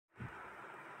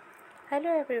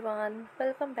Hello everyone,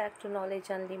 welcome back to Knowledge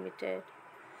Unlimited.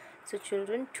 So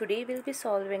children, today we'll be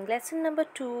solving lesson number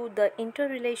 2, the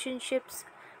interrelationships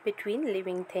between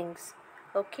living things.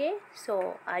 Okay,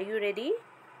 so are you ready?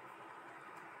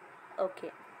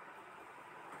 Okay.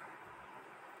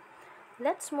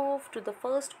 Let's move to the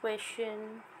first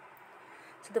question.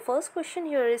 So the first question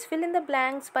here is fill in the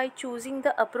blanks by choosing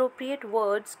the appropriate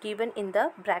words given in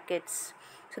the brackets.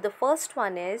 So the first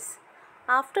one is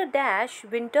after dash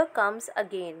winter comes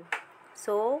again.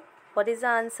 So what is the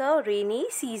answer? Rainy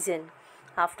season.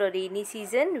 After rainy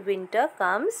season winter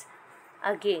comes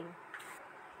again.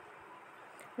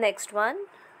 Next one,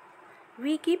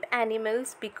 we keep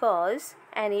animals because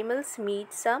animals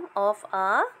meet some of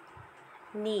our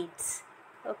needs.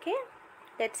 Okay,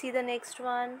 let's see the next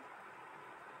one.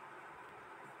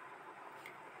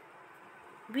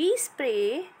 We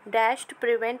spray dash to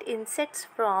prevent insects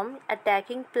from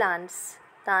attacking plants.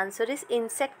 The answer is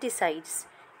insecticides.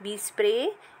 We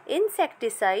spray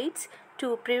insecticides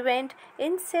to prevent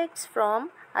insects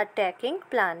from attacking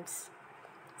plants.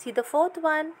 See the fourth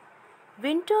one.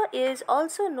 Winter is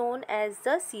also known as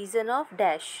the season of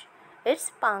dash.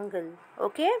 It's Pangal.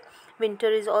 Okay. Winter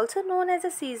is also known as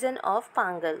the season of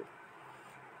Pangal.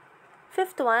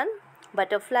 Fifth one.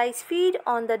 Butterflies feed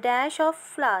on the dash of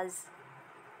flowers.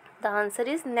 The answer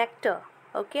is nectar.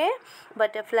 Okay.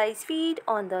 Butterflies feed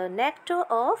on the nectar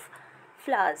of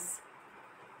flowers.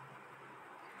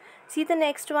 See the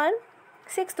next one.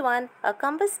 Sixth one. A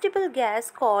combustible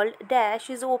gas called dash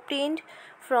is obtained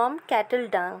from cattle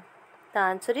dung. The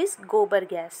answer is gobar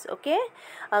gas. Okay.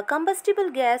 A combustible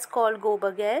gas called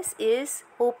gobar gas is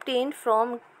obtained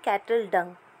from cattle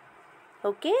dung.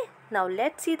 Okay. Now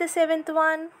let's see the seventh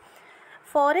one.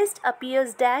 Forest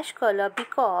appears dash color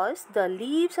because the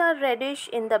leaves are reddish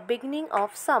in the beginning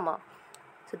of summer.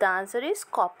 So the answer is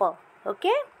copper.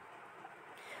 Okay.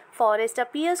 Forest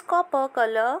appears copper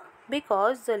color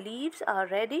because the leaves are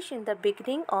reddish in the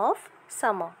beginning of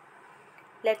summer.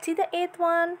 Let's see the eighth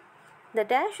one. The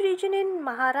dash region in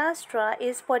Maharashtra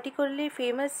is particularly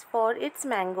famous for its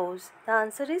mangoes. The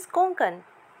answer is Konkan.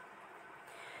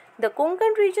 The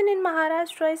Konkan region in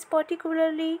Maharashtra is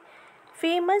particularly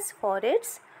famous for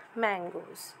its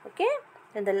mangoes. Okay.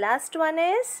 And the last one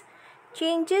is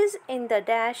changes in the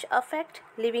dash affect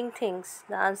living things.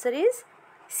 The answer is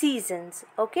seasons.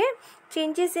 Okay.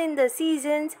 Changes in the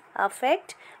seasons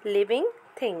affect living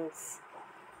things.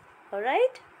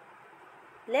 Alright.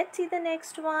 Let's see the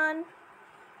next one.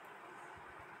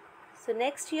 So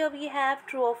next here we have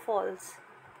true or false.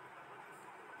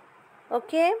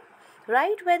 Okay.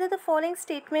 Write whether the following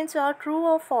statements are true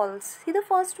or false. See the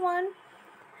first one.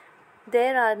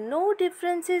 There are no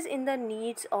differences in the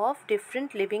needs of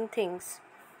different living things.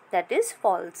 That is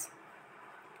false.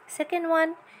 Second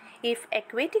one. If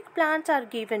aquatic plants are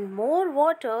given more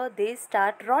water, they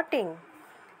start rotting.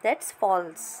 That's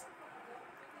false.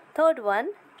 Third one.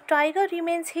 Tiger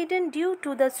remains hidden due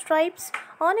to the stripes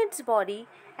on its body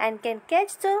and can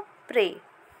catch the prey.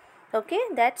 Okay,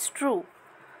 that's true.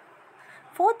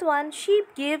 Fourth one.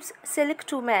 Sheep gives silk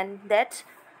to man. That's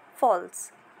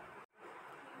false.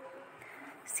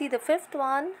 See the fifth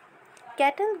one.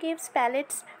 Cattle gives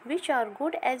pellets which are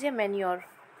good as a manure.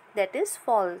 That is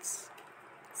false.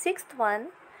 Sixth one.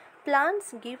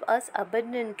 Plants give us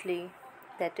abundantly.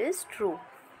 That is true.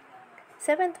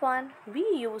 Seventh one. We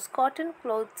use cotton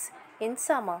clothes in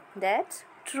summer. That's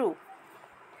true.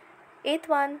 Eighth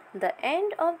one. The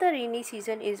end of the rainy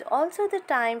season is also the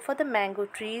time for the mango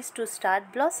trees to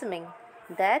start blossoming.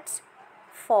 That's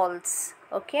false.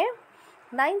 Okay.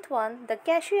 Ninth one. The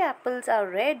cashew apples are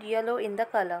red yellow in the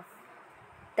color.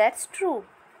 That's true.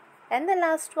 And the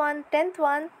last one, 10th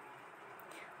one.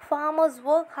 Farmers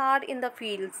work hard in the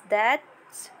fields.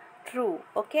 That's true.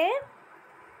 Okay.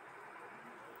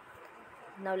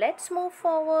 Now let's move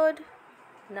forward.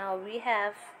 Now we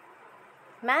have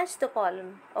match the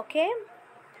column. Okay.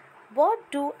 What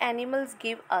do animals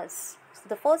give us? So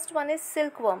the first one is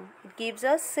silkworm. It gives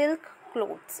us silk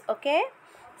clothes. Okay.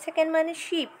 Second one is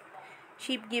sheep.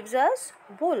 Sheep gives us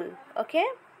wool. Okay.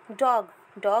 Dog.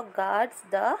 Dog guards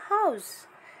the house.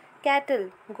 Cattle.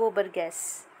 Gobar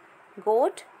gas.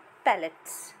 Goat.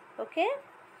 Pellets. Okay.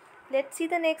 Let's see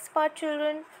the next part,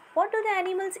 children. What do the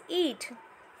animals eat?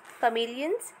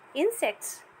 Chameleons.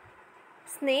 Insects.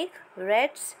 Snake.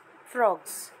 Rats.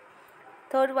 Frogs.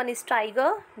 Third one is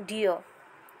tiger. Deer.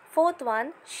 Fourth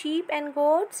one. Sheep and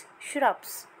goats.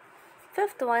 Shrubs.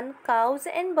 Fifth one. Cows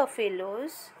and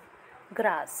buffaloes.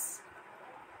 Grass.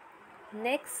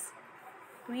 Next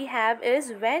we have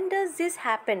is when does this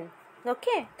happen?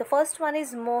 Okay, the first one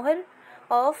is mohr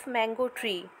of mango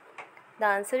tree. The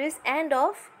answer is end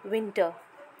of winter.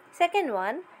 Second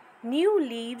one, new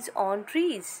leaves on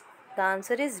trees. The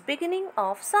answer is beginning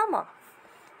of summer.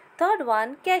 Third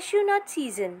one, cashew nut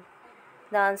season.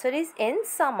 The answer is in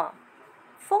summer.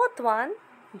 Fourth one,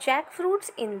 jackfruits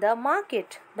in the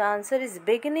market. The answer is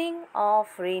beginning of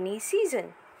rainy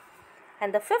season.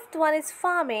 And the fifth one is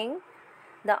farming.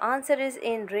 The answer is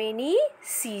in rainy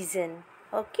season.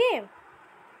 Okay.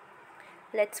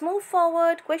 Let's move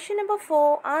forward. Question number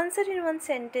 4. Answer in one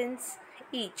sentence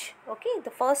each. Okay.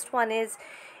 The first one is,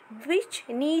 which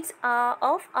needs are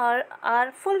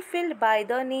fulfilled by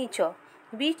the nature?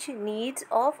 Which needs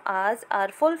of ours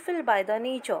are fulfilled by the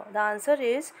nature? The answer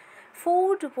is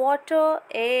food, water,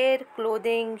 air,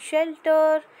 clothing,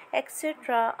 shelter,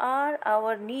 etc. are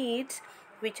our needs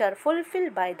which are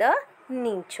fulfilled by the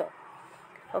nature.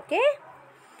 Okay.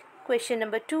 Question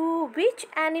number 2. Which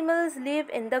animals live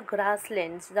in the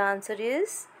grasslands? The answer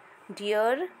is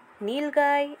deer,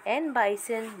 nilgai and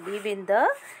bison live in the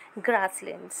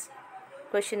grasslands.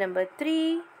 Question number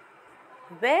 3.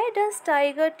 Where does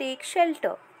tiger take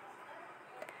shelter?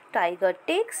 Tiger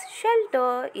takes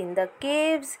shelter in the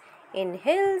caves, in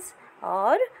hills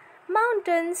or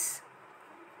mountains.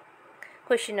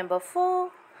 Question number 4.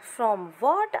 From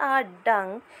what are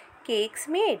dung cakes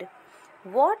made?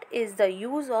 What is the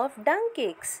use of dung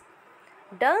cakes?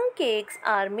 Dung cakes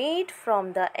are made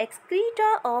from the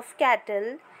excreta of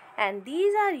cattle and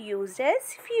these are used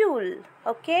as fuel.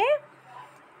 Okay?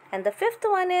 And the fifth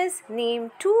one is,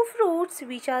 name 2 fruits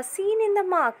which are seen in the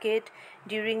market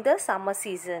during the summer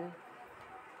season.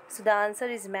 So the answer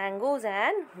is mangoes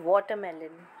and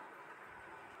watermelon.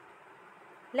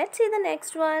 Let's see the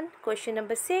next one. Question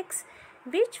number 6.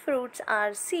 Which fruits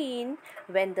are seen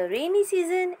when the rainy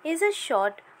season is a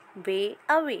short way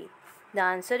away? The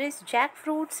answer is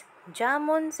jackfruits,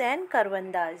 jamuns and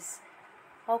karvandas.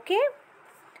 Okay.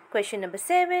 Question number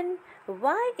 7.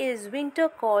 Why is winter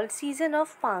called season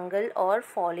of pangal or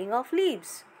falling of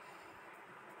leaves?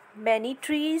 Many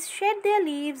trees shed their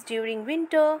leaves during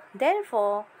winter.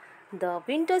 Therefore, the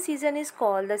winter season is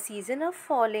called the season of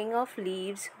falling of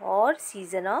leaves or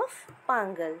season of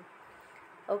pangal.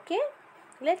 Okay.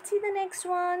 Let's see the next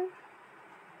one.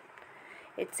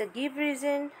 It's a give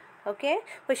reason. Okay.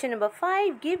 Question number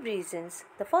 5. Give reasons.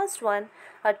 The first one,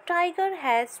 a tiger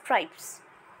has stripes.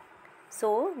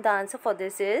 So the answer for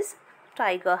this is,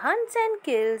 tiger hunts and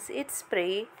kills its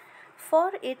prey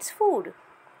for its food.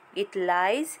 It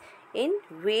lies in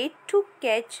wait to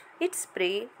catch its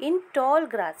prey in tall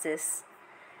grasses.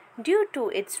 Due to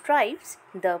its stripes,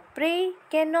 the prey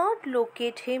cannot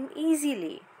locate him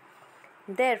easily.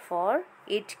 Therefore,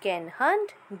 it can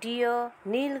hunt deer,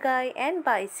 nilgai and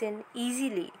bison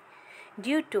easily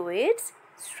due to its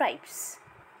stripes.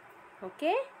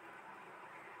 Okay.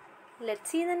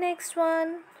 Let's see the next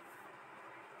one.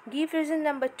 Give reason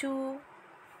number 2.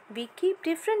 We keep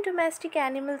different domestic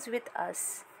animals with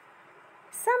us.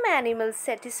 Some animals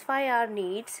satisfy our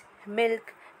needs.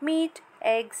 Milk, meat,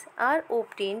 eggs are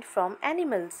obtained from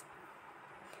animals.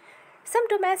 Some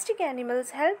domestic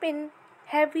animals help in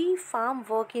heavy farm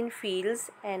work in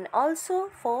fields and also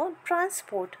for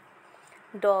transport.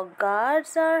 Dog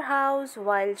guards our house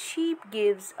while sheep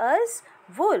gives us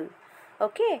wool.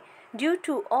 Okay. Due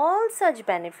to all such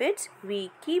benefits,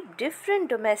 we keep different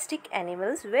domestic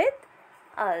animals with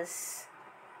us.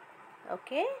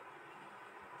 Okay.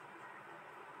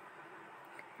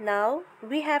 Now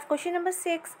we have question number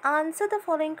 6. Answer the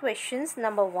following questions.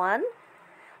 Number 1.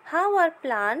 How are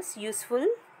plants useful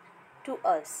to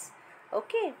us?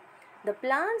 Okay. The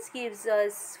plants gives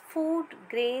us food,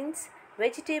 grains,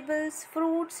 vegetables,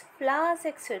 fruits, flowers,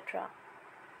 etc.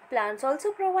 Plants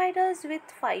also provide us with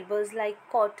fibers like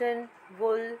cotton,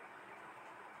 wool.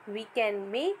 We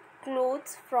can make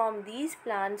clothes from these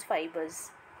plants'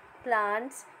 fibers.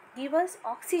 Plants give us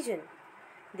oxygen.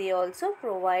 They also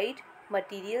provide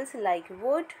materials like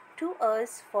wood to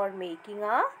us for making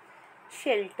a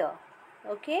shelter.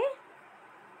 Okay.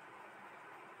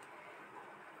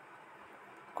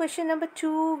 Question number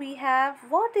 2, we have,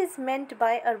 what is meant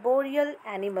by arboreal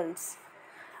animals?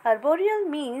 Arboreal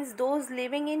means those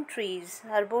living in trees.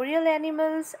 Arboreal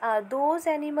animals are those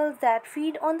animals that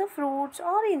feed on the fruits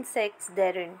or insects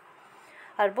therein.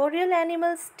 Arboreal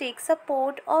animals take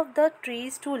support of the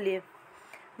trees to live.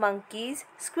 Monkeys,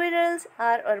 squirrels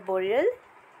are arboreal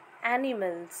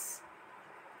animals.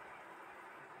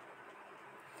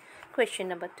 Question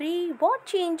number 3. What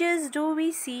changes do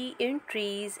we see in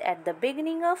trees at the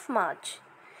beginning of March?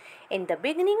 In the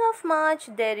beginning of March,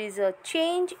 there is a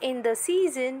change in the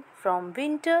season from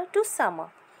winter to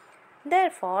summer.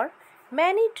 Therefore,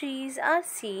 many trees are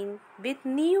seen with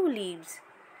new leaves.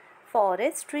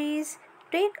 Forest trees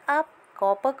take up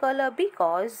copper color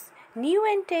because new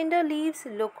and tender leaves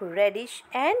look reddish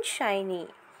and shiny.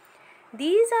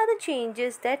 These are the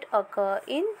changes that occur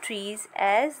in trees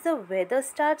as the weather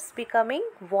starts becoming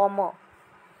warmer.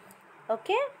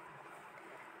 Okay?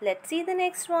 Let's see the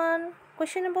next one.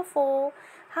 Question number 4.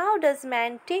 How does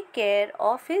man take care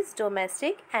of his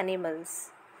domestic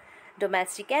animals?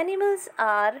 Domestic animals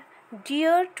are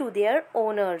dear to their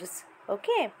owners.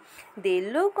 Okay? They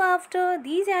look after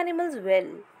these animals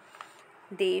well.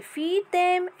 They feed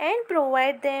them and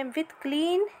provide them with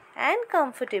clean and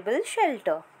comfortable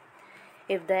shelter.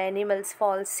 If the animals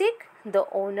fall sick, the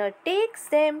owner takes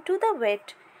them to the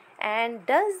vet and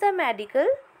does the medical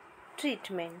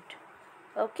treatment.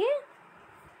 Okay?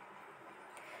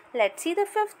 Let's see the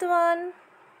 5th one.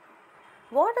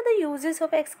 What are the uses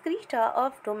of excreta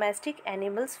of domestic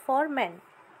animals for men?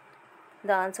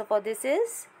 The answer for this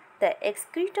is the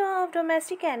excreta of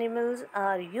domestic animals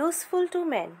are useful to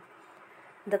men.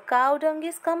 The cow dung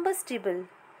is combustible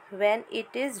when it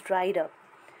is dried up,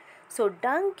 so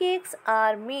dung cakes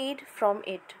are made from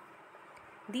it.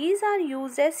 These are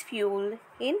used as fuel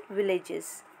in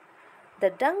villages.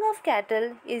 The dung of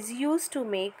cattle is used to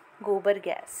make gobar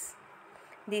gas.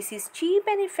 This is cheap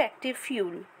and effective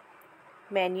fuel.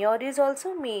 Manure is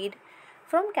also made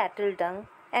from cattle dung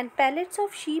and pellets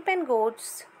of sheep and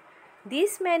goats.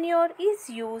 This manure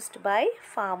is used by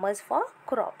farmers for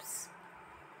crops.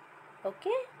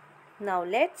 Okay, now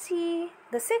let's see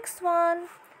the 6th one.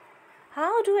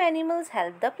 How do animals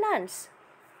help the plants?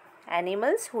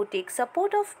 Animals who take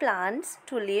support of plants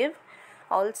to live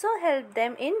also help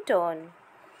them in turn.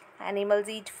 Animals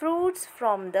eat fruits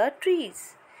from the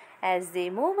trees. As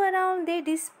they move around, they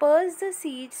disperse the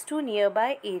seeds to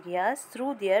nearby areas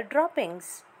through their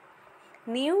droppings.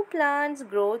 New plants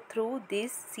grow through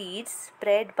these seeds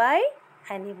spread by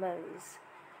animals.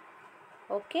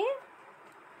 Okay?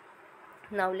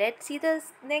 Now let's see the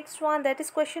next one, that is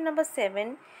question number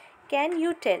 7. Can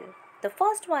you tell? The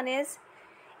first one is,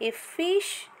 if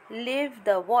fish live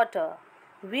the water,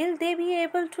 will they be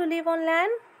able to live on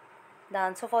land? The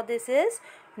answer for this is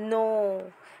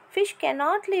no. Fish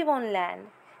cannot live on land.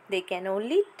 They can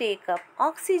only take up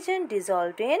oxygen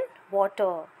dissolved in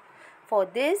water. For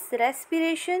this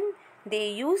respiration, they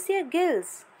use their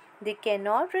gills. They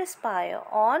cannot respire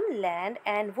on land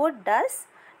and would thus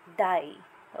die.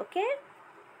 Okay?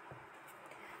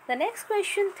 The next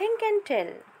question, think and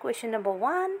tell. Question number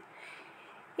 1.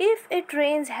 If it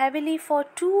rains heavily for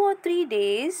 2 or 3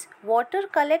 days, water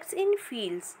collects in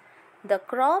fields. The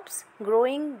crops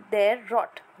growing there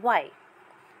rot. Why?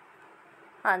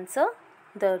 Answer.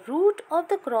 The root of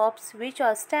the crops which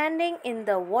are standing in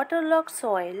the waterlogged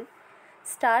soil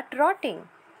start rotting.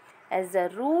 As the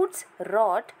roots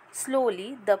rot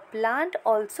slowly, the plant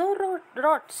also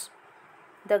rots.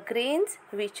 The grains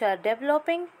which are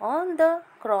developing on the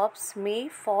crops may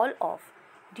fall off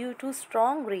due to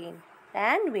strong rain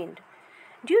and wind.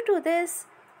 Due to this,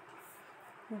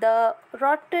 the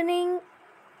rotting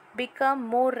become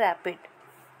more rapid.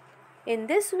 In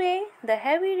this way, the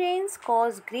heavy rains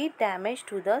cause great damage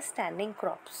to the standing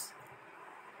crops.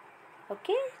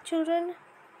 Okay, children,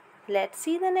 let's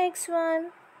see the next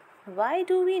one. Why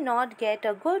do we not get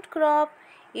a good crop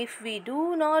if we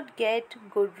do not get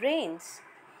good rains?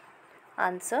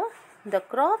 Answer. The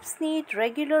crops need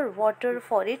regular water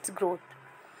for its growth.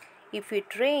 If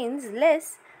it rains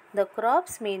less, the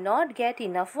crops may not get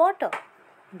enough water.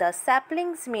 The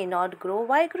saplings may not grow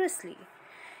vigorously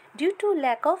due to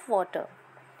lack of water.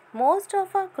 Most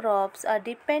of our crops are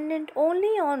dependent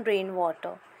only on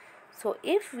rainwater. So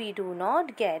if we do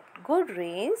not get good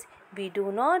rains, we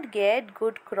do not get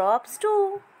good crops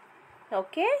too.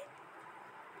 Okay?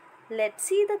 Let's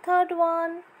see the third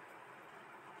one.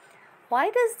 Why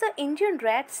does the Indian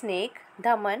rat snake,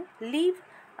 Daman, live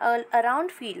around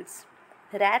fields?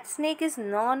 Rat snake is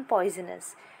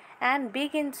non-poisonous and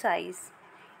big in size.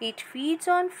 It feeds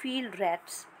on field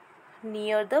rats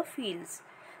near the fields.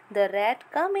 The rat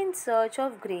come in search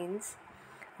of grains.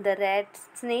 The rat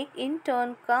snake in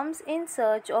turn comes in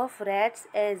search of rats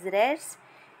as rats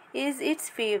is its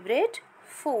favorite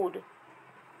food.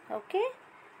 Okay?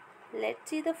 Let's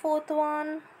see the fourth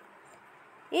one.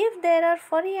 If there are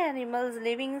furry animals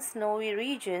living in snowy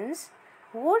regions,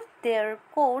 would their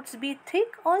coats be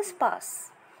thick or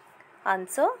sparse?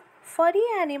 Answer. Furry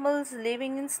animals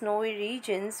living in snowy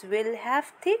regions will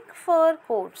have thick fur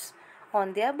coats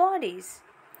on their bodies.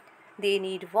 They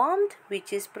need warmth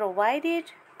which is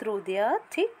provided through their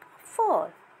thick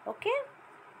fur. Okay?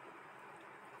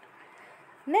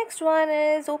 Next one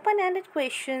is open-ended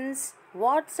questions.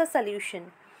 What's the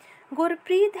solution?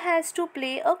 Gurpreet has to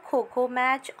play a kho-kho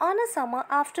match on a summer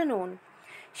afternoon.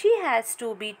 She has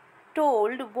to be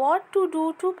told what to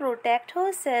do to protect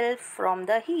herself from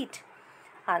the heat.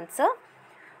 Answer.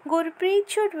 Gurpreet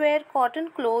should wear cotton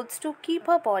clothes to keep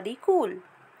her body cool.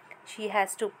 She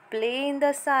has to play in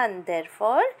the sun,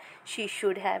 therefore she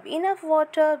should have enough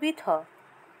water with her.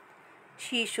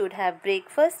 She should have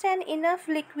breakfast and enough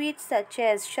liquids such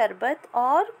as sharbat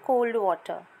or cold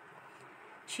water.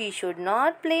 She should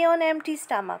not play on empty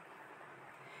stomach.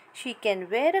 She can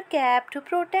wear a cap to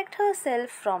protect herself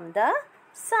from the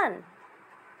sun.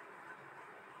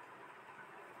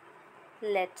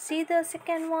 Let's see the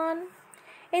second one.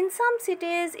 In some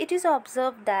cities, it is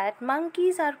observed that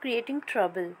monkeys are creating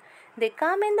trouble. They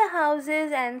come in the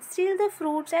houses and steal the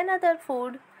fruits and other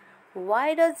food.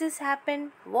 Why does this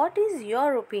happen? What is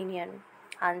your opinion?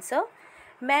 Answer.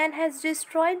 Man has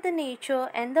destroyed the nature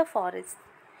and the forest.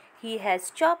 He has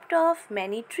chopped off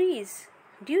many trees.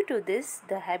 Due to this,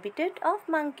 the habitat of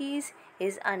monkeys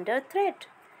is under threat.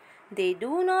 They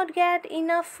do not get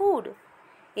enough food.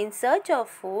 In search of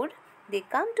food, they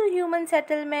come to human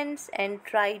settlements and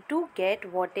try to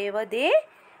get whatever they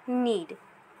need.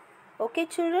 Okay,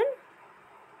 children?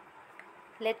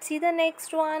 Let's see the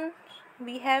next one.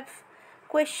 We have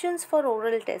questions for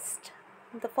oral test.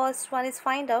 The first one is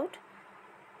find out.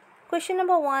 Question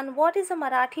number 1. What is the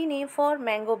Marathi name for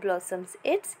mango blossoms?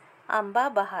 It's Amba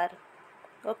Bahar.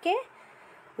 Okay.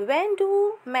 When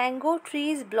do mango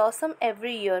trees blossom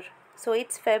every year? So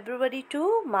it's February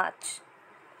to March.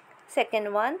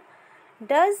 Second one.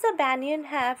 Does the banyan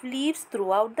have leaves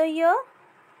throughout the year?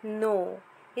 No,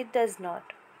 it does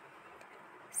not.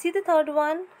 See the third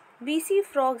one. We see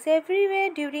frogs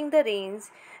everywhere during the rains.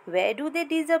 Where do they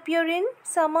disappear in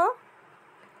summer?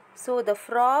 So the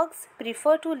frogs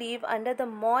prefer to live under the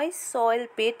moist soil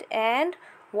pit and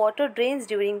water drains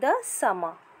during the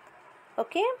summer.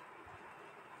 Okay.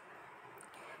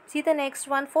 See the next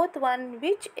one, fourth one.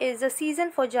 Which is the season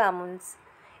for jamuns?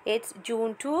 It's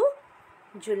June to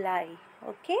July.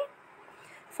 Okay.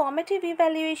 Formative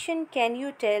evaluation. Can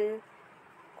you tell?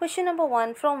 Question number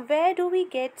 1. From where do we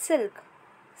get silk?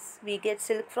 We get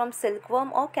silk from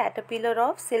silkworm or caterpillar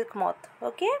of silk moth.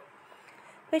 Okay.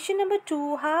 Question number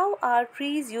 2. How are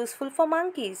trees useful for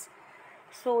monkeys?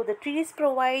 So the trees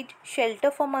provide shelter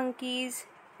for monkeys.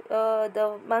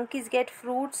 The monkeys get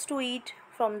fruits to eat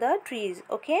from the trees.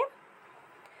 Okay.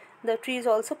 The trees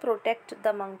also protect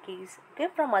the monkeys, okay,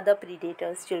 from other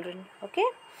predators, children. Okay.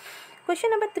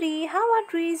 Question number 3. How are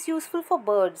trees useful for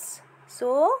birds?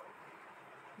 So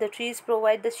the trees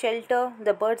provide the shelter.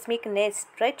 The birds make nests,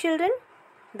 right, children?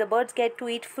 The birds get to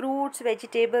eat fruits,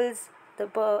 vegetables,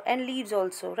 and leaves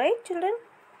also, right, children?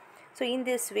 So in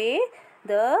this way,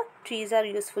 the trees are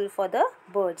useful for the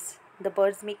birds. The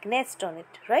birds make nest on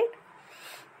it, right?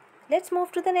 Let's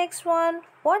move to the next one.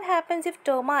 What happens if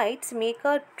termites make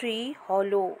a tree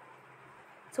hollow?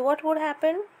 So what would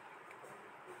happen?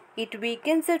 It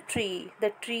weakens the tree.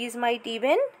 The trees might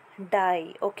even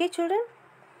die. Okay, children?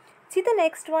 See the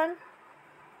next one.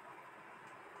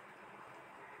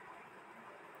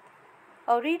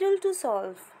 A riddle to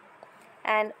solve.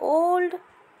 An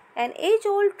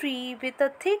age-old tree with a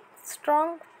thick,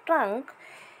 strong trunk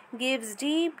gives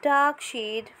deep dark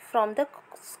shade from the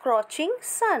scorching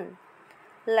sun.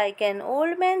 Like an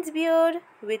old man's beard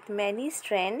with many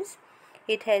strands,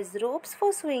 it has ropes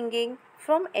for swinging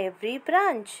from every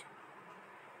branch.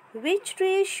 Which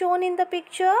tree is shown in the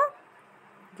picture?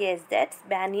 Yes, that's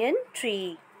banyan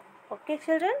tree. Okay,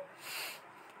 children?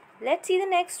 Let's see the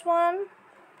next one.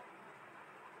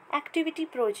 Activity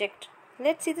project.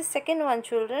 Let's see the second one,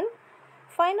 children.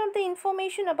 Find out the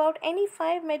information about any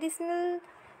 5 medicinal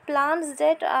plants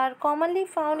that are commonly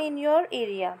found in your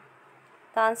area.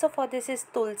 The answer for this is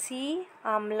tulsi,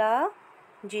 amla,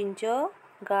 ginger,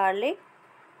 garlic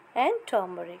and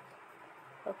turmeric.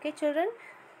 Okay, children.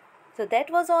 So that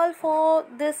was all for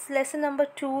this lesson number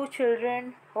 2,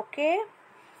 children. Okay.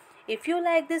 If you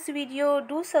like this video,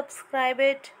 do subscribe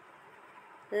it,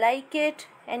 like it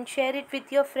and share it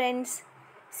with your friends.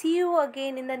 See you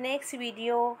again in the next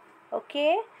video.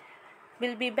 Okay.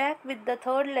 We'll be back with the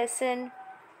third lesson,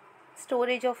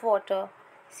 storage of water.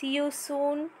 See you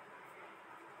soon.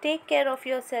 Take care of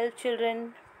yourself,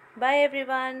 children. Bye,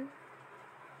 everyone.